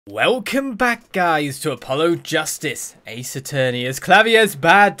Welcome back, guys, to Apollo Justice, Ace Attorney, as Clavier's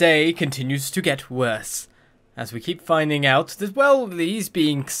bad day continues to get worse. As we keep finding out that, well, he's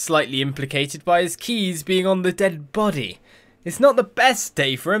being slightly implicated by his keys being on the dead body. It's not the best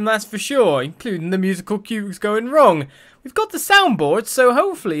day for him, that's for sure, including the musical cues going wrong. We've got the soundboard, so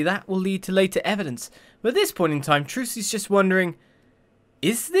hopefully that will lead to later evidence. But at this point in time, Trucy's just wondering,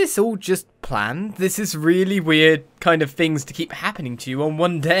 is this all just planned? This is really weird kind of things to keep happening to you on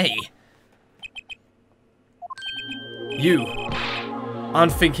one day. You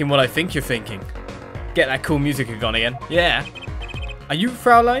aren't thinking what I think you're thinking. Get that cool music again again. Yeah. Are you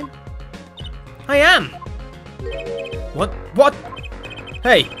Fraulein? I am. What?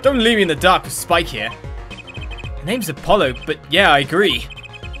 Hey, don't leave me in the dark with Spike here. The name's Apollo, but yeah, I agree.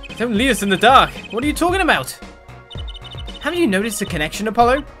 Don't leave us in the dark. What are you talking about? Haven't you noticed a connection,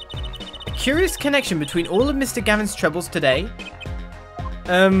 Apollo? A curious connection between all of Mr. Gavin's troubles today?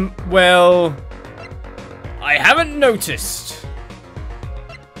 Well, I haven't noticed.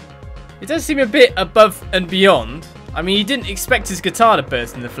 It does seem a bit above and beyond. I mean, he didn't expect his guitar to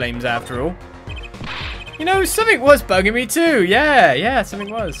burst into flames after all. You know, something was bugging me too. Yeah, something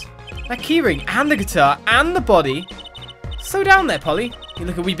was. That keyring and the guitar and the body. Slow down there, Polly. You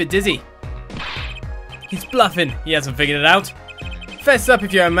look a wee bit dizzy. He's bluffing. He hasn't figured it out. Fess up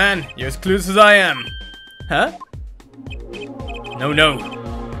if you're a man. You're as clueless as I am. Huh?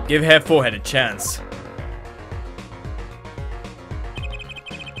 No. Give Hair Forehead a chance.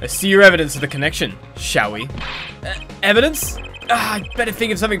 Let's see your evidence of the connection, shall we? Evidence? I better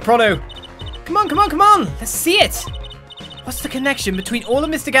think of something pronto. Come on. Let's see it. What's the connection between all of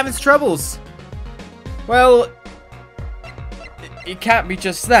Mr. Gavin's troubles? Well, it can't be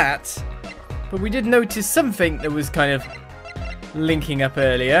just that. But we did notice something that was kind of linking up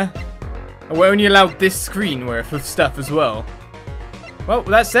earlier. And we're only allowed this screen worth of stuff as well. Well,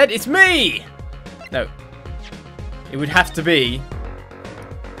 that said, it's me! No. It would have to be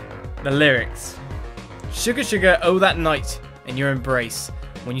the lyrics. Sugar, oh that night in your embrace,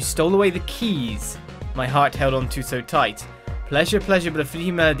 when you stole away the keys my heart held on to so tight. Pleasure, but a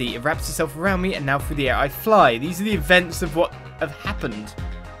fleeting melody. It wraps itself around me and now through the air I fly. These are the events of what have happened.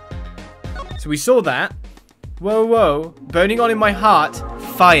 So we saw that. Whoa. Burning on in my heart.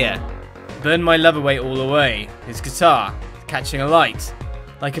 Fire. Burn my love away all the way. His guitar. Catching a light.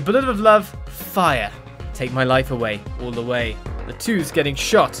 Like a bullet of love. Fire. Take my life away all the way. The two's getting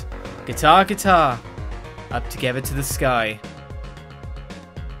shot. Guitar. Up together to the sky.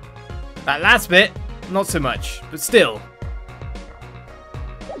 That last bit. Not so much. But still.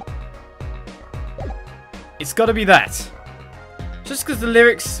 It's gotta be that. Just because the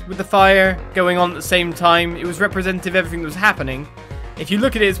lyrics with the fire going on at the same time, it was representative of everything that was happening. If you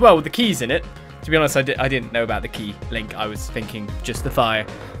look at it as well with the keys in it, to be honest, I didn't know about the key link. I was thinking just the fire.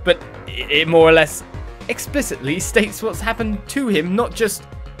 But it more or less explicitly states what's happened to him, not just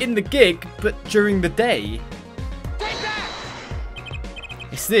in the gig, but during the day.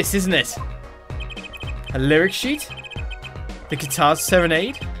 It's this, isn't it? A lyric sheet? The guitar's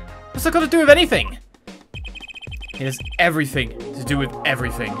serenade? What's that got to do with anything? It has everything to do with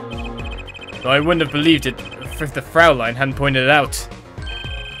everything. Though I wouldn't have believed it if the Fraulein hadn't pointed it out.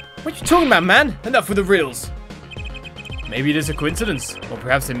 What are you talking about, man? Enough with the riddles. Maybe it is a coincidence, or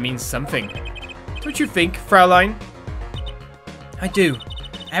perhaps it means something. Don't you think, Fraulein? I do.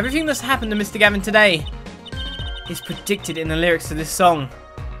 Everything that's happened to Mr. Gavin today is predicted in the lyrics of this song.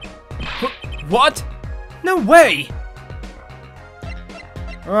 What? No way!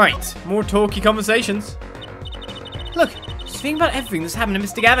 Right, more talky conversations. Look, just think about everything that's happened to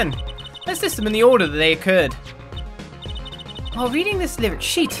Mr. Gavin. Let's list them in the order that they occurred. While reading this lyric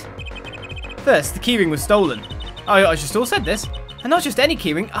sheet. First, the keyring was stolen. Oh, I just all said this. And not just any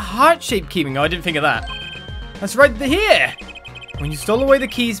keyring, a heart-shaped keyring. Oh, I didn't think of that. That's right here. When you stole away the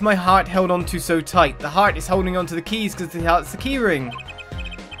keys my heart held onto so tight. The heart is holding onto the keys because the heart's the keyring.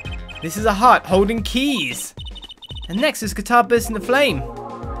 This is a heart holding keys. And next, his guitar bursts into flame.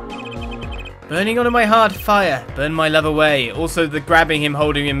 Burning onto my heart, fire. Burn my love away. Also, the grabbing him,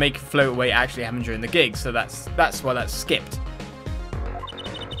 holding him, making float away actually happened during the gig. So that's why that's skipped.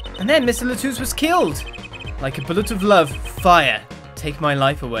 And then Mr. Latouche was killed. Like a bullet of love, fire. Take my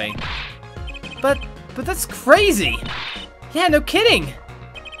life away. But that's crazy. Yeah, no kidding.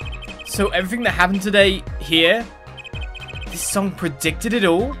 So everything that happened today here, this song predicted it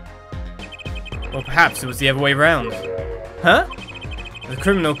all? Or perhaps it was the other way around. Huh? The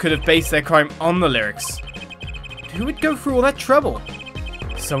criminal could have based their crime on the lyrics. But who would go through all that trouble?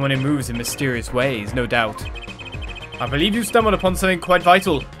 Someone who moves in mysterious ways, no doubt. I believe you stumbled upon something quite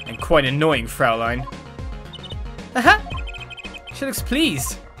vital and quite annoying, Fraulein. She looks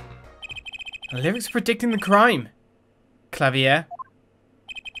pleased. Lyrics predicting the crime. Clavier.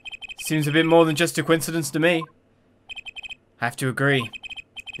 Seems a bit more than just a coincidence to me. I have to agree.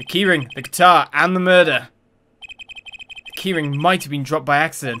 The keyring, the guitar, and the murder. The keyring might have been dropped by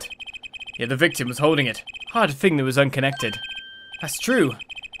accident. Yet the victim was holding it. Hard to think that was unconnected. That's true.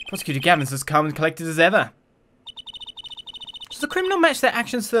 Prosecutor Gavin's as calm and collected as ever. Does the criminal match their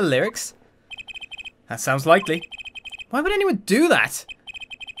actions to the lyrics? That sounds likely. Why would anyone do that?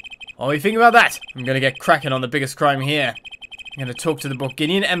 While you think about that, I'm going to get cracking on the biggest crime here. I'm going to talk to the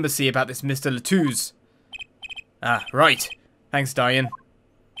Bulgarian embassy about this Mr. Latouze. Ah, right. Thanks, Diane.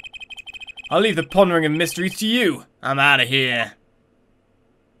 I'll leave the pondering of mysteries to you. I'm out of here.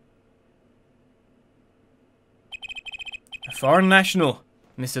 A foreign national,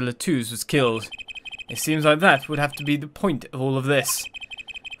 Mr. Latouze, was killed. It seems like that would have to be the point of all of this.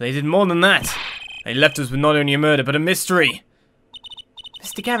 They did more than that. They left us with not only a murder, but a mystery.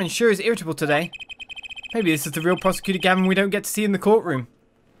 Mr. Gavin sure is irritable today. Maybe this is the real Prosecutor Gavin we don't get to see in the courtroom.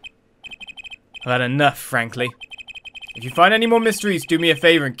 I've had enough, frankly. If you find any more mysteries, do me a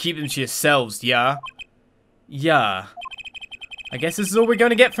favor and keep them to yourselves, yeah? Yeah. I guess this is all we're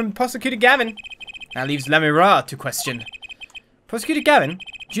going to get from Prosecutor Gavin. That leaves Lamiroir to question. Prosecutor Gavin,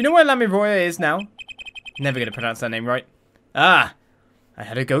 do you know where Lamiroir is now? Never going to pronounce that name right. Ah, I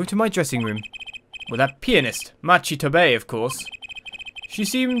had to go to my dressing room. With that pianist, Machi, of course. She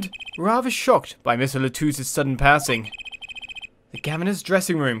seemed rather shocked by Mr. Latouze's sudden passing. The Gaviner's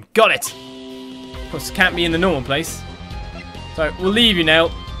dressing room. Got it! Of course, it can't be in the normal place. So, we'll leave you now.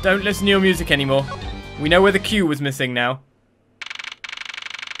 Don't listen to your music anymore. We know where the cue was missing now.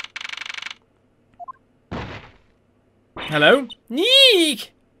 Hello?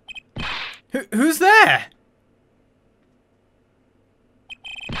 Neek! Who's there?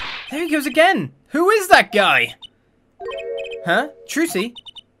 There he goes again. Who is that guy? Huh? Trucy?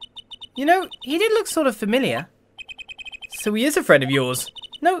 You know, he did look sort of familiar. So he is a friend of yours?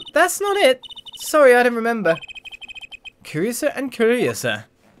 No, that's not it. Sorry, I don't remember. Curiouser and curiouser.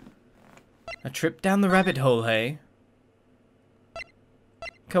 A trip down the rabbit hole, hey?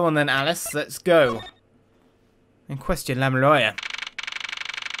 Come on then, Alice, let's go. And question Lamiroir.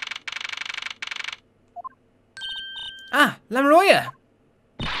 Ah, Lamiroir!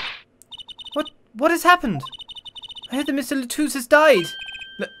 What has happened? I heard that Mr. Latouze has died.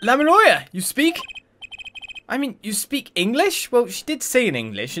 Lamiroir, you speak? I mean, you speak English? Well, she did say in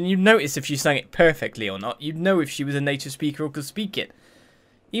English, and you'd notice if she sang it perfectly or not. You'd know if she was a native speaker or could speak it.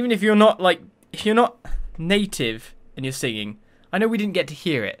 Even if you're not, if you're not native and you're singing, I know we didn't get to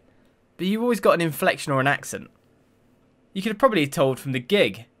hear it, but you've always got an inflection or an accent. You could have probably told from the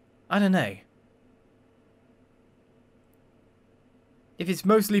gig. I don't know. If it's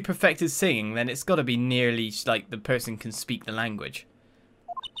mostly perfected singing, then it's got to be nearly like the person can speak the language.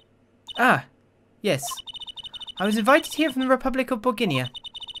 Ah, yes. I was invited here from the Republic of Bulgaria,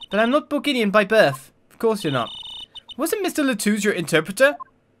 but I'm not Bulgarian by birth. Of course you're not. Wasn't Mr. Latouze your interpreter?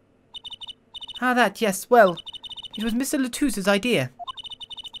 Ah, that, yes. Well, it was Mr. Latouze's idea.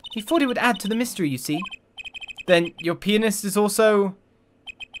 He thought it would add to the mystery, you see. Then your pianist is also...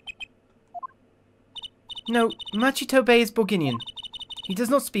 No, Machi is Bulgarian. He does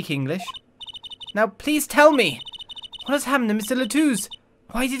not speak English. Now, please tell me. What has happened to Mr. Latouze?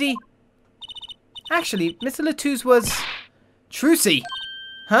 Why did he... Actually, Mr. Latouze was... Trucy!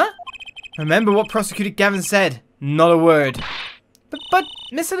 Huh? Remember what Prosecutor Gavin said. Not a word. But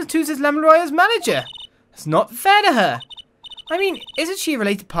Mr. Latouze is Lamiroir's manager. It's not fair to her. I mean, isn't she a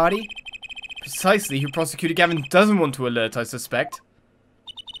related party? Precisely who Prosecutor Gavin doesn't want to alert, I suspect.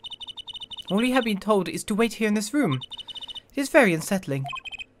 All he had been told is to wait here in this room. It is very unsettling.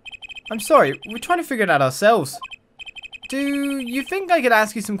 I'm sorry, we're trying to figure it out ourselves. Do you think I could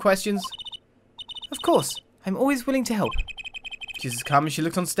ask you some questions? Of course, I'm always willing to help. She's as calm as she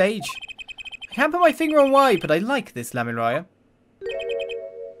looked on stage. I can't put my finger on why, but I like this Lamiroir.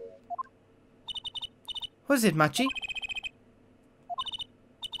 What is it, Machi?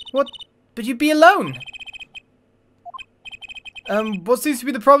 What? But you'd be alone! What seems to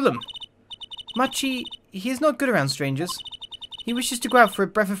be the problem? Machi, he is not good around strangers. He wishes to go out for a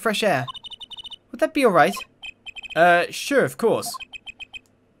breath of fresh air. Would that be alright? Sure, of course.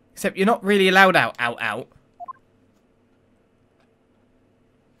 Except you're not really allowed out.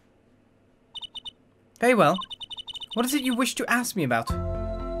 Very well. What is it you wish to ask me about?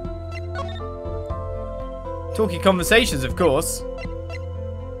 Talky conversations, of course.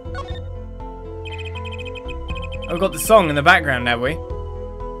 I've got the song in the background, have we?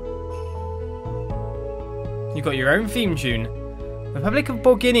 You've got your own theme tune. Republic of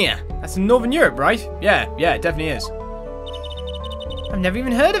Bulgaria. That's in Northern Europe, right? Yeah, it definitely is. I've never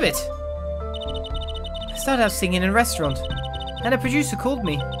even heard of it. started out singing in a restaurant, and a producer called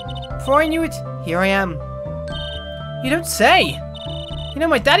me. Before I knew it, here I am. You don't say! You know,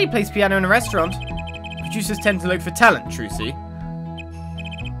 my daddy plays piano in a restaurant. Producers tend to look for talent, Trucy.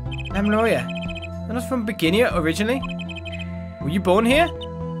 Lamiroir, you're not from Boginia originally? Were you born here?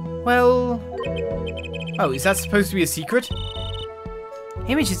 Well... Oh, is that supposed to be a secret?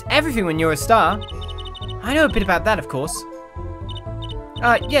 Image is everything when you're a star. I know a bit about that, of course.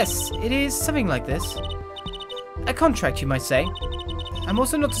 Yes, it is something like this. A contract, you might say. I'm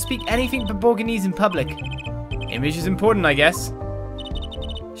also not to speak anything but Borganese in public. Image is important, I guess.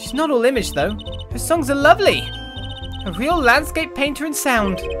 She's not all image, though. Her songs are lovely. A real landscape painter in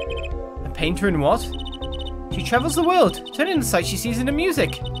sound. A painter in what? She travels the world, turning the sights she sees into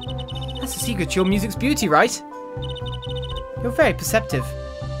music. That's the secret to your music's beauty, right? You're very perceptive.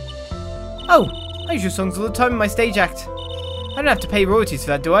 Oh, I use your songs all the time in my stage act. I don't have to pay royalties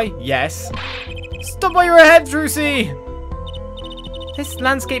for that, do I? Yes. Stop while you're ahead, Drucy! This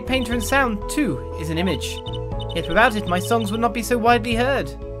landscape painter in sound, too, is an image. Yet without it, my songs would not be so widely heard.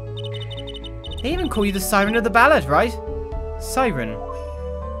 They even call you the siren of the ballad, right? Siren.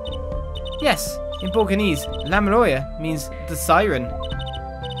 Yes, in Borganese, Lamiroir means the siren.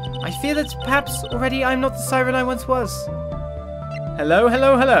 I fear that perhaps already I'm not the siren I once was. Hello,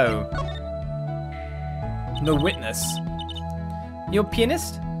 hello, hello. No witness. Your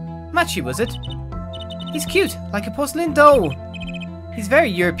pianist? Machi, was it? He's cute, like a porcelain doll. He's very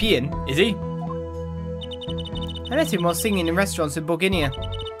European, is he? I met him while singing in restaurants in Boginia.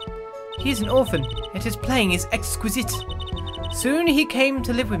 He is an orphan, yet his playing is exquisite. Soon he came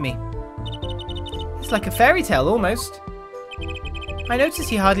to live with me. It's like a fairy tale, almost. I notice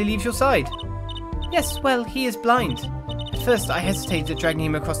he hardly leaves your side. Yes, well, he is blind. At first I hesitated at dragging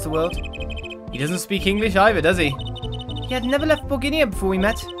him across the world. He doesn't speak English either, does he? He had never left Boginia before we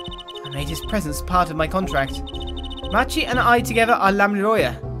met. I made his presence part of my contract. Machi and I together are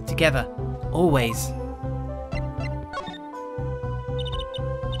Lamiroir. Together. Always.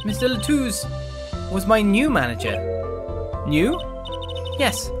 Mr. Latouze was my new manager. New?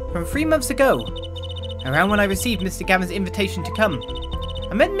 Yes, from 3 months ago. Around when I received Mr. Gavin's invitation to come.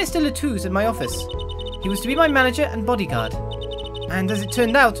 I met Mr. Latouze at my office. He was to be my manager and bodyguard. And as it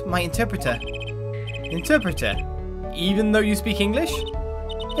turned out, my interpreter. Interpreter? Even though you speak English?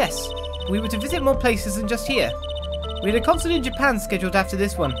 Yes, we were to visit more places than just here. We had a concert in Japan scheduled after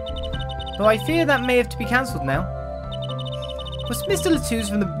this one. Though I fear that may have to be cancelled now. Was Mr. Latouze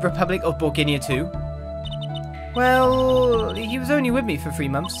from the Republic of Boginia too? Well, he was only with me for 3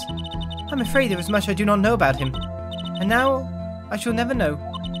 months. I'm afraid there is much I do not know about him. And now, I shall never know.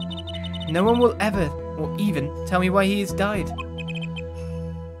 No one will ever, or even, tell me why he has died.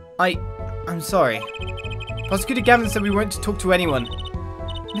 I'm sorry. Prosecutor Gavin said we weren't to talk to anyone.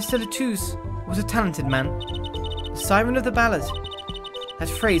 Mr. Latouze was a talented man. The siren of the ballad. That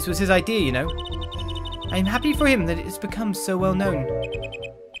phrase was his idea, you know. I am happy for him that it has become so well known.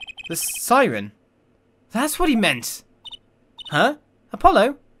 The siren? That's what he meant! Huh?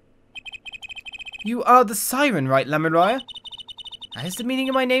 Apollo? You are the siren, right, Lamiroir? That is the meaning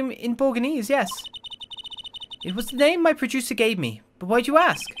of my name in Borganese, yes. It was the name my producer gave me, but why'd you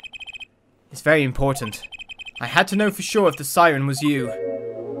ask? It's very important. I had to know for sure if the siren was you.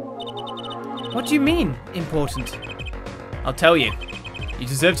 What do you mean, important? I'll tell you. You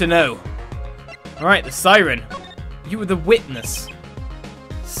deserve to know. Alright, the siren. You were the witness.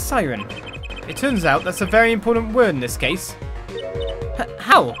 Siren. It turns out that's a very important word in this case.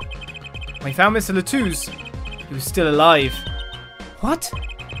 How? When I found Mr. Latouze, he was still alive. What?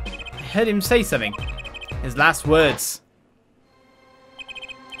 I heard him say something. His last words.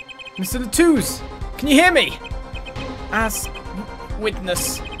 Mr. Latouze, can you hear me? As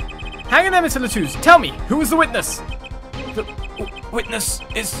witness. Hang in there, Mr. Latouze. Tell me, who was the witness? The witness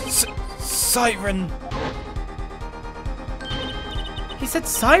is Siren. He said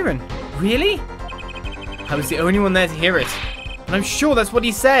siren. Really? I was the only one there to hear it. And I'm sure that's what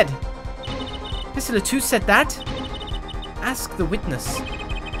he said. Mr. Latouze said that? Ask the witness.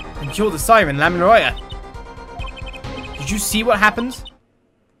 And you're the siren, Lamiroir. Did you see what happened?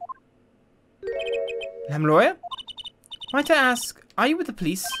 Lamiroir? Might I ask, are you with the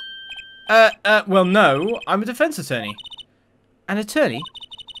police? Well, no. I'm a defense attorney. An attorney?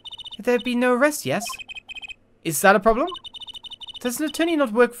 There have been no arrest, yes? Is that a problem? Does an attorney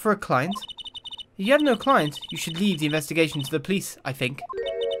not work for a client? If you have no client, you should leave the investigation to the police, I think.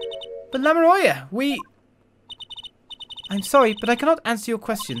 But Lamiroir, I'm sorry, but I cannot answer your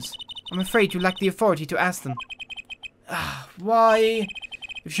questions. I'm afraid you lack the authority to ask them. Why?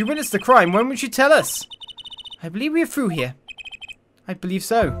 If she witnessed the crime, when would she tell us? I believe we are through here. I believe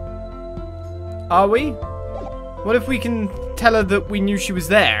so. Are we? What if we can tell her that we knew she was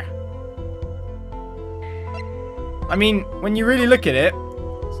there? I mean, when you really look at it,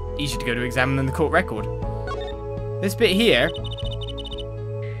 it's easy to go to examine the court record. This bit here...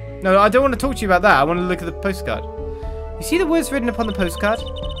 No, I don't want to talk to you about that. I want to look at the postcard. You see the words written upon the postcard?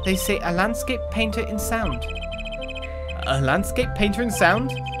 They say, a landscape painter in sound. A landscape painter in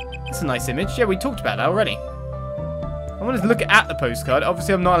sound? That's a nice image. Yeah, we talked about that already. I wanted to look at the postcard.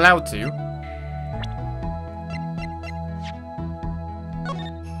 Obviously, I'm not allowed to.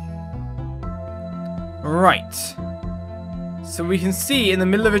 Right. So we can see in the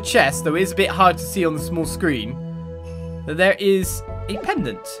middle of a chest, though it is a bit hard to see on the small screen, that there is a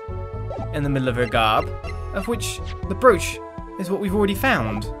pendant in the middle of her garb, of which the brooch is what we've already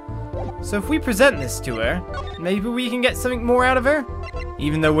found. So if we present this to her, maybe we can get something more out of her,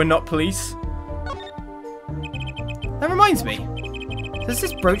 even though we're not police. That reminds me, does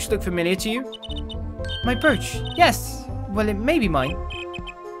this brooch look familiar to you? My brooch? Yes. Well, it may be mine.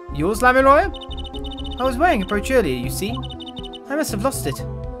 Yours, Lamiroir? I was wearing a brooch earlier, you see. I must have lost it.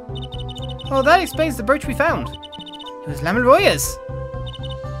 Well, that explains the brooch we found. It was Lamiroir's.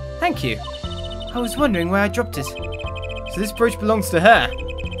 Thank you. I was wondering where I dropped it. So this brooch belongs to her.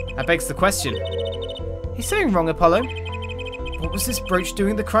 That begs the question. Is something wrong, Apollo? What was this brooch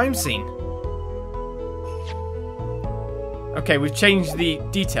doing at the crime scene? Okay, we've changed the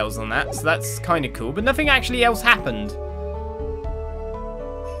details on that, so that's kind of cool. But nothing actually else happened.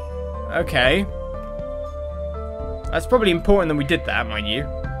 Okay. That's probably important that we did that, mind you.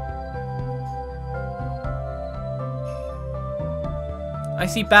 I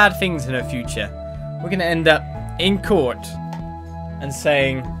see bad things in her future. We're going to end up in court and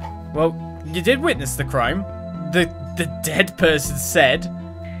saying, well, you did witness the crime. The dead person said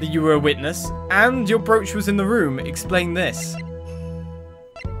that you were a witness, and your brooch was in the room. Explain this.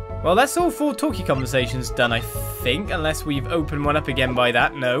 Well, that's all 4 talkie conversations done, I think, unless we've opened one up again by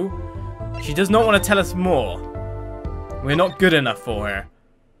that. No. She does not want to tell us more. We're not good enough for her.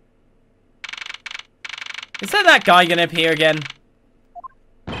 Is that guy going to appear again?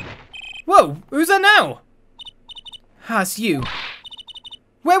 Whoa, who's that now? Ah, it's you.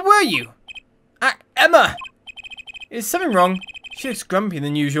 Where were you? Emma! Is something wrong? She looks grumpier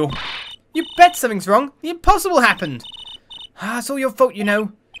than usual. You bet something's wrong. The impossible happened. Ah, it's all your fault, you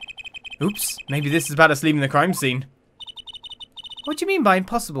know. Oops, maybe this is about us leaving the crime scene. What do you mean by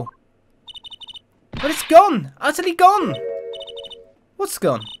impossible? But it's gone! Utterly gone! What's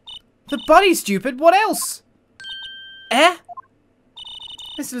gone? The body, stupid! What else? Eh?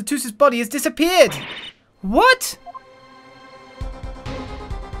 Mr. Latus's body has disappeared! What?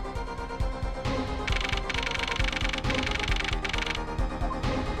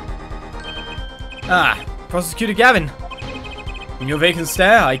 Ah, Prosecutor Gavin. In your vacant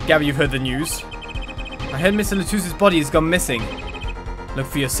stare, I gather you've heard the news. I heard Mr. Latus's body has gone missing. Look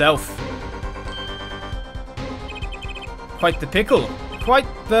for yourself. Quite the pickle. Quite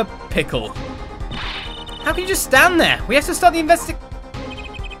the pickle. How can you just stand there? We have to start the investigation.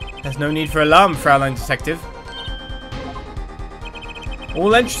 There's no need for alarm, Fraulein Detective.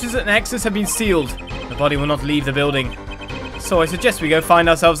 All entrances and exits have been sealed. The body will not leave the building. So I suggest we go find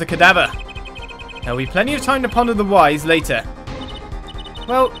ourselves a cadaver. There'll be plenty of time to ponder the whys later.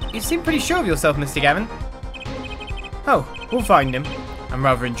 Well, you seem pretty sure of yourself, Mr. Gavin. Oh, we'll find him. I'm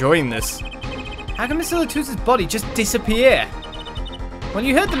rather enjoying this. How can Mr. Latus's body just disappear? Well,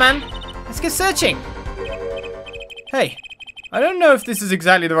 you heard the man. Let's get searching. Hey, I don't know if this is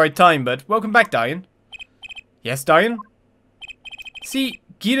exactly the right time, but welcome back, Diane. Yes, Diane? See,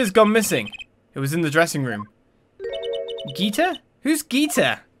 Geetar's gone missing. It was in the dressing room. Geetar? Who's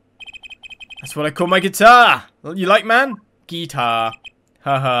Geetar? That's what I call my guitar. You like, man? Geetar.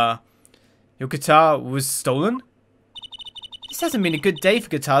 Haha. Your guitar was stolen? This hasn't been a good day for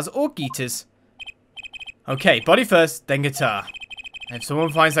guitars or Geetars. Okay, body first, then guitar. And if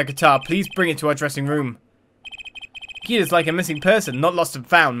someone finds that guitar, please bring it to our dressing room. Geetar's like a missing person, not lost and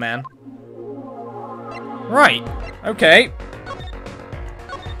found, man. Right. Okay.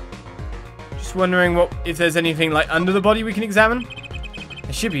 Just wondering if there's anything like under the body we can examine.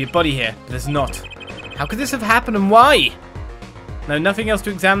 There should be a body here, but there's not. How could this have happened and why? No, nothing else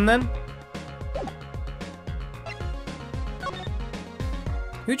to examine then?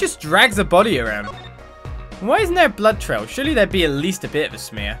 Who just drags a body around? Why isn't there a blood trail? Surely there'd be at least a bit of a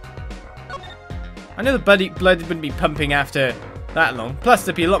smear. I know the blood wouldn't be pumping after that long. Plus,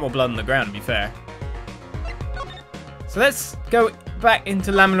 there'd be a lot more blood on the ground, to be fair. So let's go back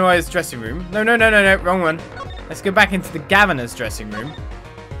into Lamiroir's dressing room. No, wrong one. Let's go back into the Gaviner's dressing room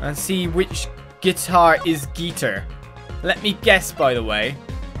and see which guitar is Geetar. Let me guess, by the way.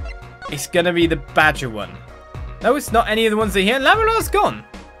 It's gonna be the Badger one. No, it's not any of the ones that are here. Lamiroir's gone.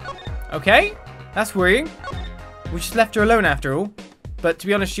 Okay, that's worrying. We just left her alone after all. But to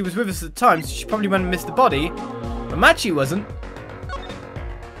be honest, she was with us at the time, so she probably went and missed the body. But Machi wasn't.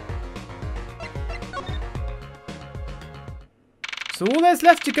 So all there's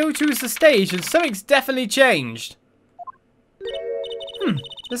left to go to is the stage, and something's definitely changed.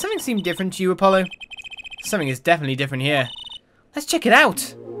 Does something seem different to you, Apollo? Something is definitely different here. Let's check it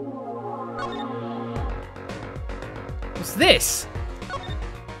out. What's this?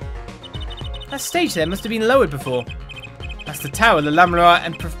 That stage there must have been lowered before. That's the tower that Lamiroir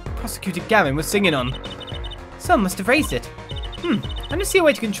and Prosecutor Gavin was singing on. Someone must have raised it. I don't see a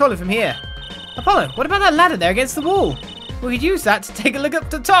way to control it from here. Apollo, what about that ladder there against the wall? We could use that to take a look up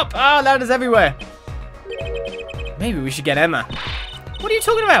the top. Ah, ladders everywhere. Maybe we should get Emma. What are you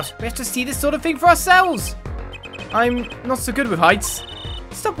talking about? We have to see this sort of thing for ourselves. I'm not so good with heights.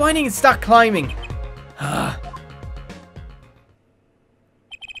 Stop whining and start climbing.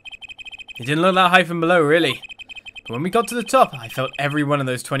 It didn't look that high from below, really. But when we got to the top, I felt every one of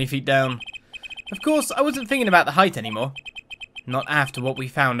those 20 feet down. Of course, I wasn't thinking about the height anymore. Not after what we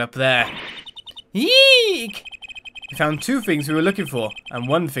found up there. Yeek! We found two things we were looking for, and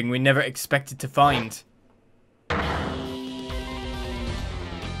one thing we never expected to find.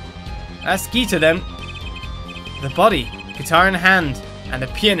 That's Geetar then. The body, guitar in hand, and a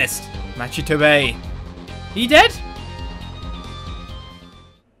pianist, Machi. He dead?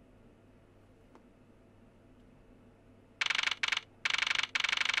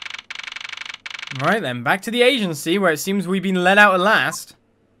 Right then, back to the agency where it seems we've been let out at last.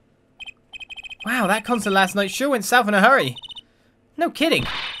 Wow, that concert last night sure went south in a hurry. No kidding.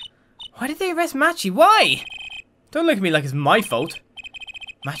 Why did they arrest Machi? Why? Don't look at me like it's my fault.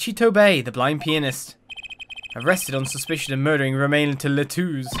 Machi, the blind pianist. Arrested on suspicion of murdering Romain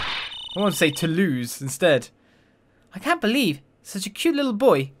Toulouse. I want to say Toulouse instead. I can't believe such a cute little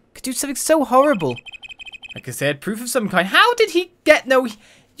boy could do something so horrible. Like I said, proof of some kind. How did he get... No,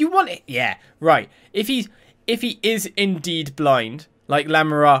 you want it... Yeah, right. If he is indeed blind, like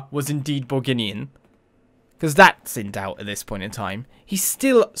Lamiroir was indeed Borginian, because that's in doubt at this point in time, he's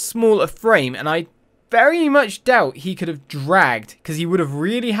still small of frame, and I very much doubt he could have dragged, because he would have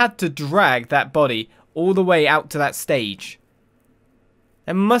really had to drag that body all the way out to that stage.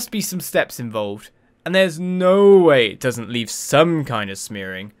 There must be some steps involved, and there's no way it doesn't leave some kind of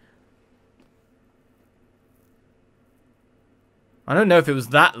smearing. I don't know if it was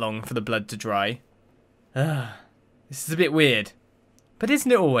that long for the blood to dry. This is a bit weird. But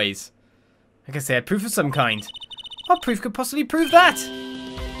isn't it always? Like I said, proof of some kind. What proof could possibly prove that?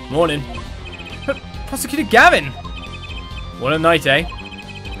 Morning. But Prosecutor Gavin! What a night, eh?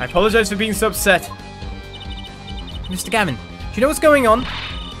 I apologise for being so upset. Mr. Gavin, do you know what's going on?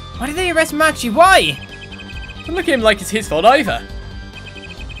 Why did they arrest Machi? Why? Don't look at him like it's his fault either.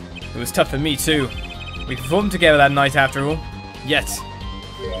 It was tough for me too. We performed together that night after all. Yet?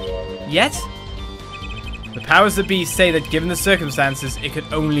 The powers that be say that given the circumstances, it could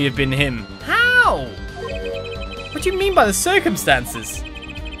only have been him. How? What do you mean by the circumstances?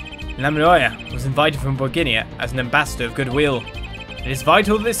 Lamiroir was invited from Borginia as an ambassador of goodwill. It is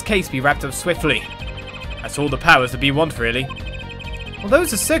vital that this case be wrapped up swiftly. That's all the powers that be want, really. Well,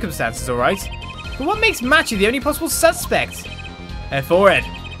 those are circumstances, alright. But what makes Machi the only possible suspect? Forehead,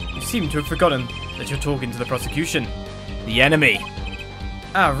 you seem to have forgotten that you're talking to the prosecution. The enemy.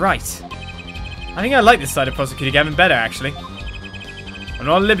 Ah, right. I think I like this side of Prosecutor Gavin better, actually. I'm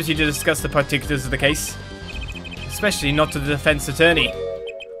not at liberty to discuss the particulars of the case. Especially not to the defense attorney.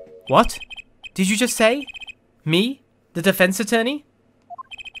 What? Did you just say? Me? The defense attorney?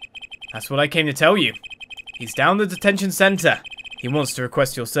 That's what I came to tell you. He's down the detention center. He wants to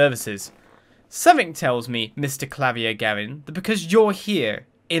request your services. Something tells me, Mr. Clavier Gavin, that because you're here,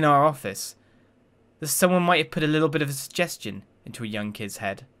 in our office, that someone might have put a little bit of a suggestion into a young kid's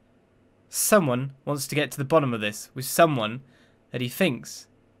head. Someone wants to get to the bottom of this with someone that he thinks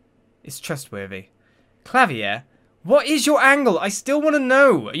is trustworthy. Clavier, what is your angle? I still want to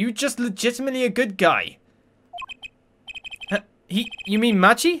know. Are you just legitimately a good guy? You mean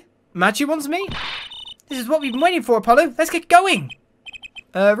Machi? Machi wants me? This is what we've been waiting for, Apollo. Let's get going.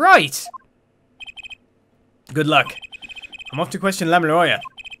 Right. Good luck. I'm off to question Lamiroir.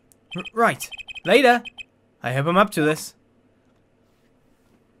 Right. Later. I hope I'm up to this.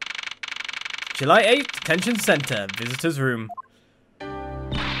 July 8th, Detention Center, Visitor's Room.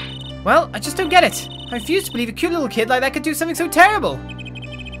 Well, I just don't get it. I refuse to believe a cute little kid like that could do something so terrible.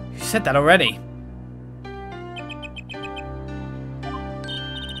 You said that already.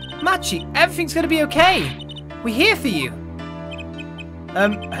 Machi, everything's gonna be okay. We're here for you.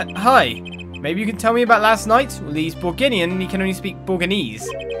 Hi. Maybe you can tell me about last night? Well, he's Borginian and he can only speak Borganese.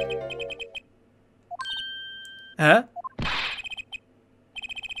 Huh?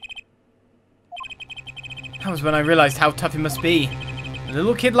 That was when I realized how tough it must be. A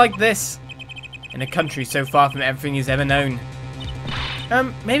little kid like this. In a country so far from everything he's ever known.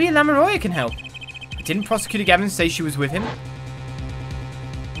 Maybe Lamiroir can help. Didn't Prosecutor Gavin say she was with him?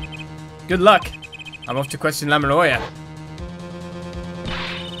 Good luck. I'm off to question Lamiroir.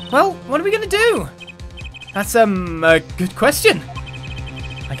 Well, what are we gonna do? That's, a good question.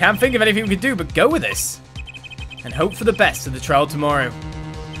 I can't think of anything we could do but go with this. And hope for the best of the trial tomorrow.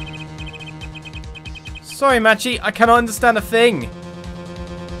 Sorry, Machi, I cannot understand a thing.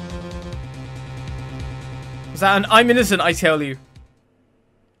 Was that an I'm innocent, I tell you?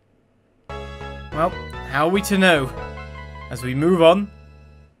 Well, how are we to know? As we move on,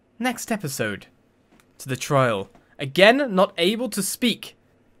 next episode, to the trial. Again, not able to speak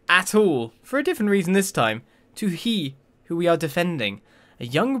at all, for a different reason this time, to he who we are defending. A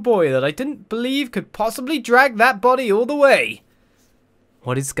young boy that I didn't believe could possibly drag that body all the way.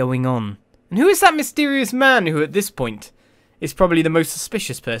 What is going on? And who is that mysterious man who at this point is probably the most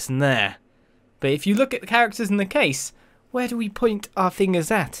suspicious person there? But if you look at the characters in the case, where do we point our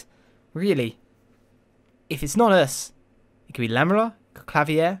fingers at? Really? If it's not us, it could be Lamiroir,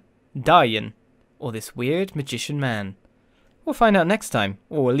 Clavier, Darien, or this weird magician man. We'll find out next time,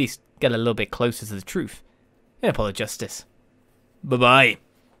 or at least get a little bit closer to the truth in Apollo Justice. Bye-bye.